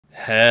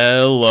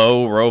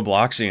Hello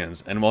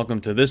Robloxians, and welcome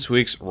to this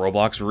week's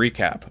Roblox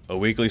Recap, a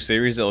weekly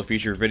series that will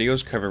feature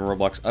videos covering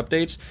Roblox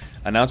updates,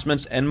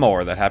 announcements, and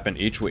more that happen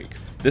each week.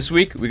 This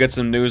week, we got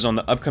some news on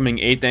the upcoming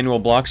 8th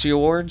Annual Bloxy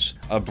Awards,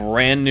 a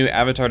brand new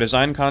avatar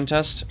design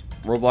contest,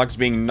 Roblox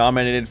being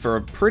nominated for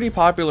a pretty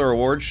popular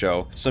award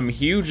show, some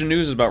huge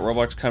news about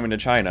Roblox coming to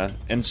China,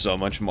 and so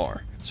much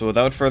more. So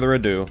without further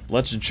ado,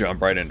 let's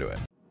jump right into it.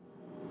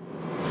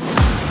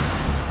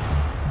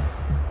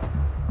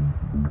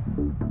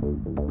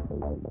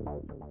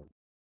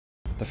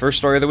 The first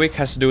story of the week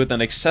has to do with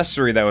an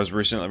accessory that was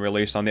recently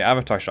released on the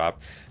Avatar shop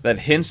that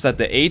hints that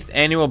the 8th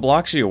Annual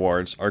Bloxy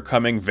Awards are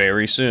coming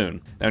very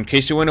soon. Now, in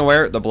case you weren't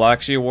aware, the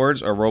Bloxy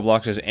Awards are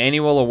Roblox's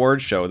annual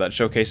award show that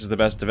showcases the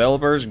best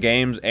developers,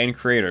 games, and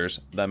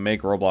creators that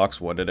make Roblox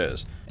what it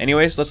is.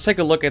 Anyways, let's take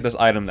a look at this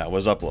item that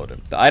was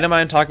uploaded. The item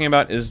I'm talking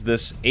about is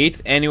this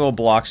 8th Annual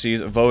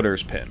Bloxy's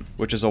Voters Pin,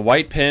 which is a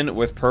white pin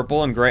with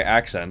purple and gray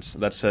accents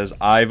that says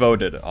 "I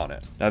voted" on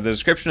it. Now, the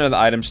description of the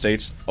item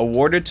states,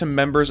 awarded to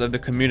members of the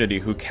community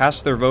who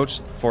cast their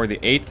votes for the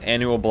 8th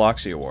Annual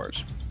Bloxy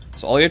Awards.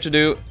 So all you have to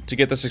do to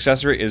get this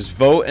accessory is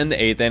vote in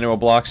the 8th Annual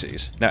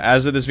Bloxys. Now,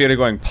 as of this video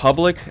going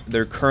public,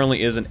 there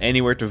currently isn't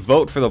anywhere to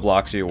vote for the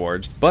Bloxy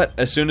Awards, but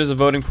as soon as the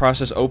voting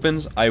process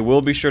opens, I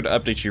will be sure to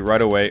update you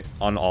right away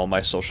on all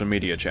my social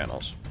media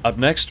channels. Up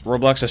next,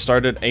 Roblox has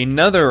started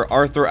another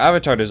Rthro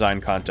avatar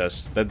design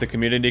contest that the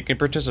community can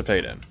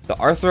participate in. The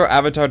Rthro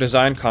avatar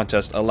design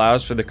contest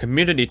allows for the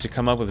community to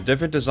come up with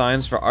different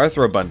designs for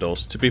Rthro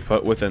bundles to be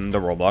put within the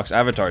Roblox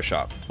avatar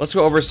shop. Let's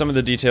go over some of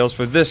the details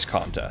for this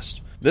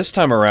contest. This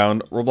time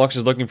around, Roblox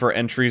is looking for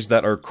entries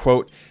that are,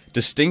 quote,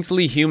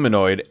 distinctly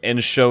humanoid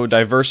and show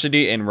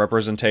diversity and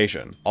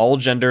representation. All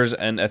genders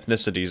and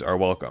ethnicities are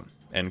welcome,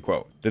 end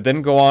quote. They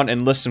then go on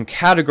and list some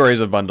categories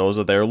of bundles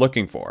that they are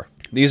looking for.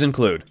 These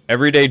include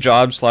everyday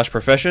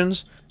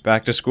jobs/professions,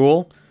 back to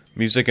school,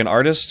 music and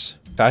artists,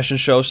 fashion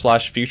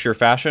show/future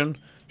fashion,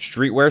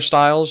 streetwear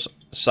styles,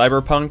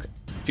 cyberpunk,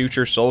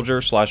 future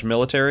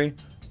soldier/military,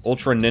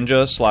 ultra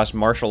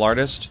ninja/martial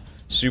artist,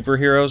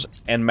 superheroes,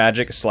 and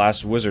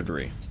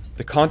magic/wizardry.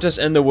 The contest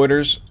and the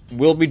winners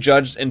will be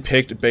judged and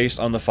picked based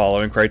on the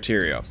following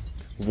criteria.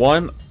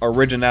 1.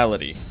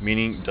 Originality,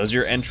 meaning does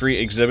your entry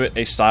exhibit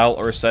a style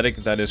or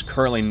aesthetic that is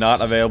currently not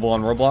available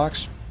on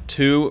Roblox?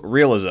 2.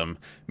 Realism,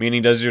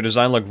 meaning does your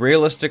design look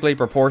realistically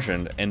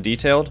proportioned and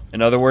detailed?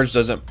 In other words,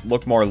 does it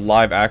look more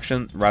live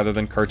action rather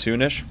than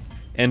cartoonish?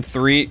 And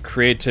 3.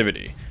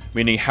 Creativity,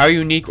 meaning how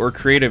unique or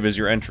creative is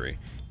your entry?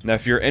 Now,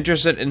 if you're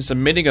interested in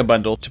submitting a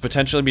bundle to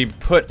potentially be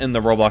put in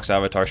the Roblox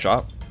avatar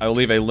shop, I will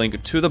leave a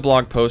link to the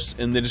blog post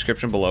in the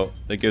description below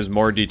that gives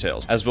more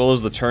details, as well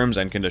as the terms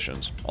and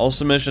conditions. All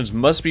submissions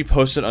must be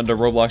posted under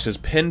Roblox's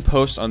pinned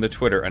post on the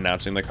Twitter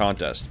announcing the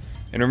contest.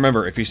 And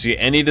remember, if you see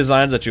any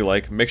designs that you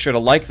like, make sure to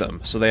like them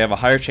so they have a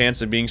higher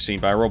chance of being seen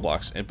by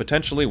Roblox and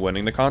potentially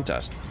winning the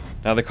contest.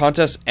 Now, the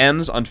contest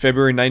ends on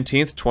February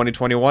 19th,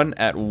 2021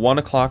 at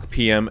 1:00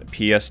 p.m.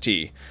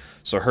 PST.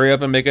 So hurry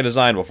up and make a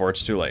design before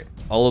it's too late.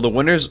 All of the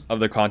winners of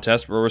the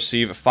contest will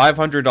receive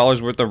 $500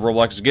 worth of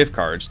Roblox gift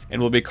cards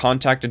and will be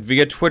contacted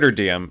via Twitter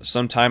DM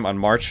sometime on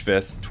March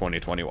 5th,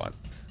 2021.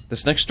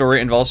 This next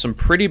story involves some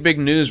pretty big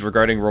news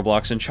regarding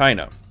Roblox in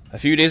China. A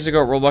few days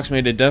ago, Roblox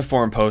made a dev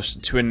forum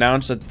post to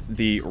announce that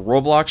the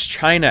Roblox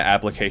China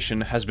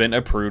application has been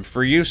approved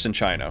for use in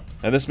China.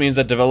 Now, this means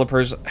that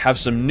developers have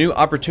some new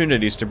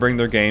opportunities to bring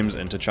their games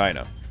into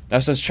China. Now,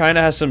 since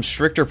China has some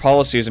stricter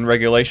policies and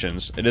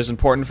regulations, it is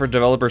important for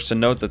developers to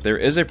note that there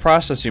is a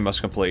process you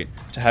must complete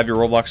to have your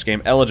Roblox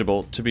game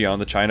eligible to be on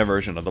the China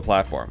version of the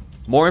platform.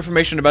 More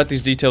information about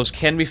these details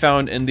can be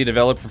found in the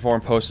developer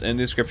forum post in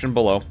the description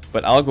below,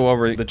 but I'll go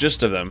over the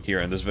gist of them here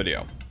in this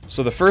video.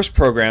 So the first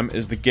program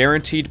is the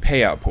Guaranteed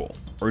Payout Pool,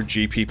 or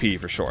GPP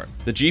for short.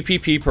 The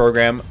GPP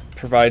program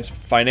provides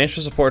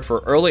financial support for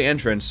early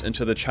entrants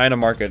into the China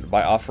market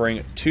by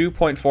offering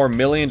 $2.4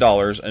 million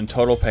in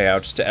total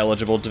payouts to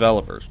eligible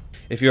developers.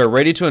 If you are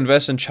ready to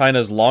invest in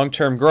China's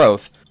long-term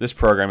growth, this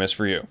program is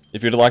for you.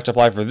 If you'd like to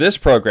apply for this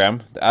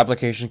program, the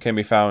application can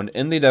be found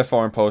in the dev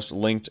forum post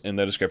linked in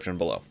the description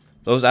below.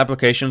 Those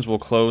applications will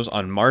close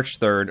on March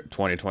 3rd,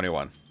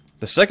 2021.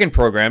 The second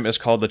program is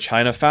called the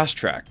China Fast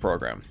Track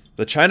program.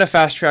 The China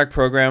Fast Track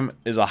program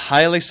is a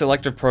highly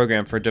selective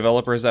program for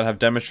developers that have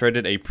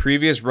demonstrated a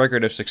previous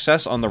record of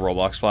success on the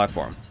Roblox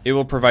platform. It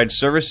will provide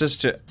services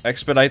to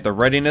expedite the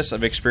readiness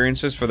of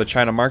experiences for the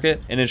China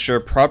market and ensure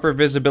proper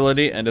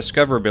visibility and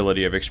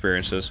discoverability of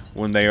experiences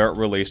when they are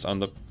released on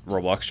the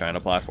Roblox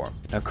China platform.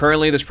 Now,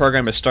 currently this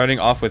program is starting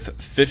off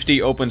with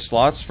 50 open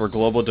slots for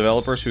global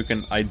developers who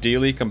can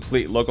ideally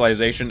complete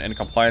localization and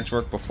compliance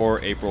work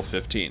before April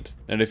 15th.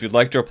 And if you'd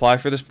like to apply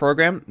for this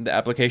program, the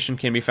application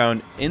can be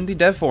found in the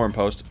dev forum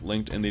post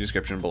linked in the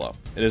description below.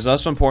 It is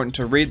also important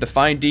to read the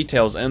fine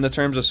details and the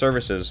terms of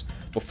services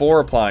before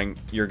applying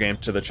your game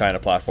to the China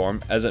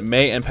platform, as it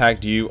may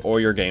impact you or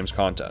your game's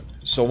content.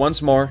 So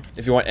once more,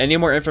 if you want any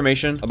more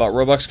information about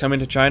Roblox coming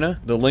to China,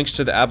 the links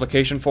to the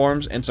application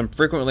forms and some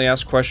frequently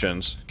asked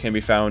questions can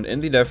be found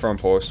in the dev forum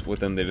post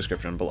within the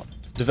description below.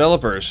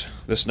 Developers,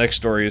 this next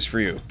story is for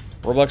you.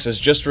 Roblox has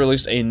just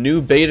released a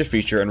new beta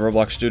feature in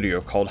Roblox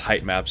Studio called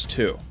Heightmaps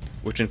 2,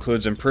 which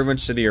includes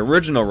improvements to the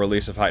original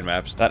release of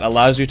Heightmaps that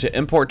allows you to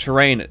import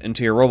terrain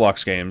into your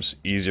Roblox games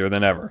easier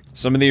than ever.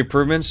 Some of the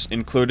improvements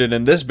included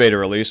in this beta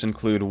release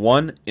include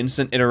 1.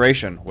 Instant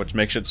iteration, which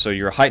makes it so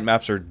your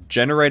Heightmaps are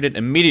generated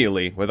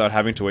immediately without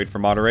having to wait for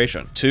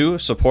moderation. 2.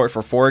 Support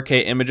for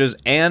 4K images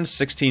and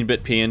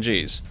 16-bit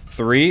PNGs.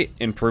 3.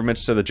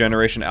 Improvements to the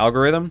generation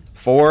algorithm.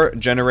 4.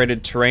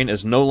 Generated terrain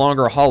is no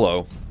longer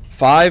hollow.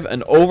 5.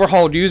 An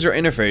overhauled user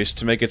interface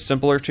to make it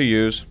simpler to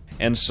use,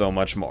 and so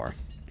much more.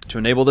 To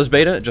enable this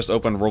beta, just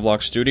open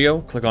Roblox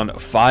Studio, click on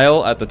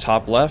File at the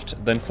top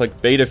left, then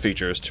click Beta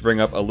Features to bring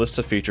up a list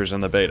of features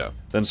in the beta.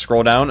 Then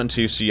scroll down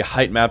until you see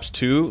Heightmaps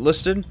 2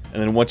 listed,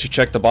 and then once you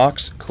check the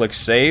box, click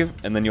Save,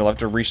 and then you'll have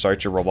to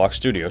restart your Roblox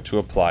Studio to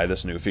apply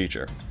this new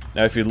feature.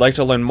 Now, if you'd like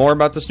to learn more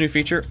about this new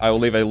feature, I will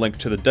leave a link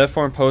to the dev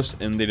forum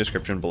post in the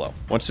description below.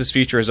 Once this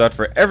feature is out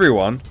for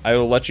everyone, I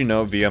will let you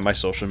know via my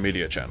social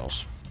media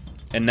channels.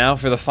 And now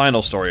for the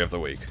final story of the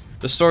week.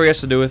 The story has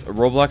to do with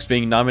Roblox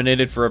being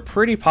nominated for a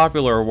pretty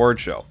popular award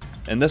show.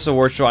 And this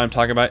award show I'm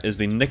talking about is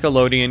the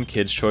Nickelodeon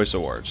Kids' Choice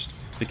Awards.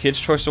 The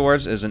Kids' Choice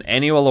Awards is an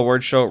annual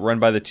award show run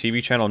by the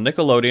TV channel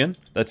Nickelodeon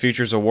that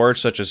features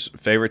awards such as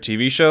favorite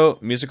TV show,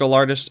 musical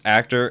artist,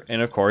 actor,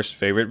 and of course,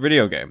 favorite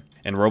video game.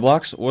 And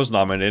Roblox was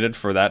nominated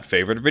for that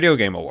favorite video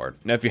game award.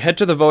 Now, if you head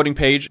to the voting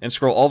page and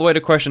scroll all the way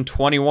to question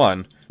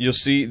 21, you'll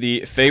see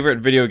the favorite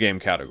video game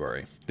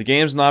category. The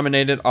games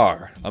nominated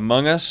are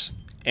Among Us,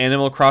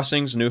 Animal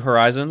Crossing's New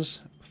Horizons,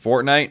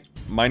 Fortnite,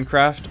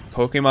 Minecraft,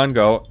 Pokemon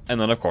Go,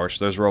 and then of course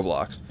there's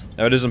Roblox.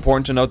 Now it is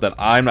important to note that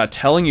I'm not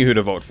telling you who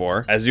to vote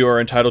for, as you are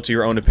entitled to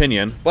your own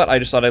opinion, but I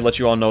just thought I'd let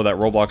you all know that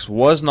Roblox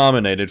was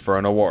nominated for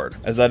an award,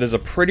 as that is a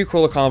pretty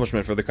cool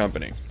accomplishment for the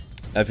company.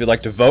 Now if you'd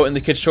like to vote in the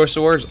Kids' Choice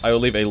Awards, I will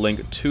leave a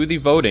link to the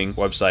voting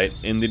website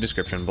in the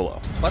description below.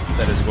 But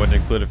that is going to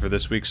conclude it for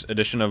this week's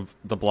edition of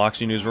the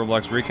Bloxy News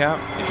Roblox Recap.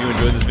 If you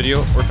enjoyed this video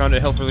or found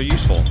it helpful or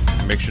useful,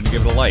 make sure to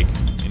give it a like.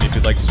 And if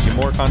you'd like to see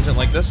more content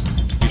like this,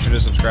 be sure to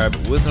subscribe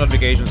with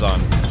notifications on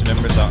to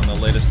never miss out on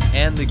the latest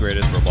and the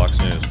greatest Roblox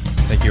news.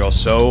 Thank you all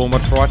so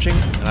much for watching,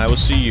 and I will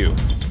see you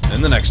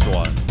in the next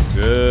one.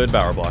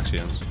 Goodbye,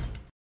 Robloxians.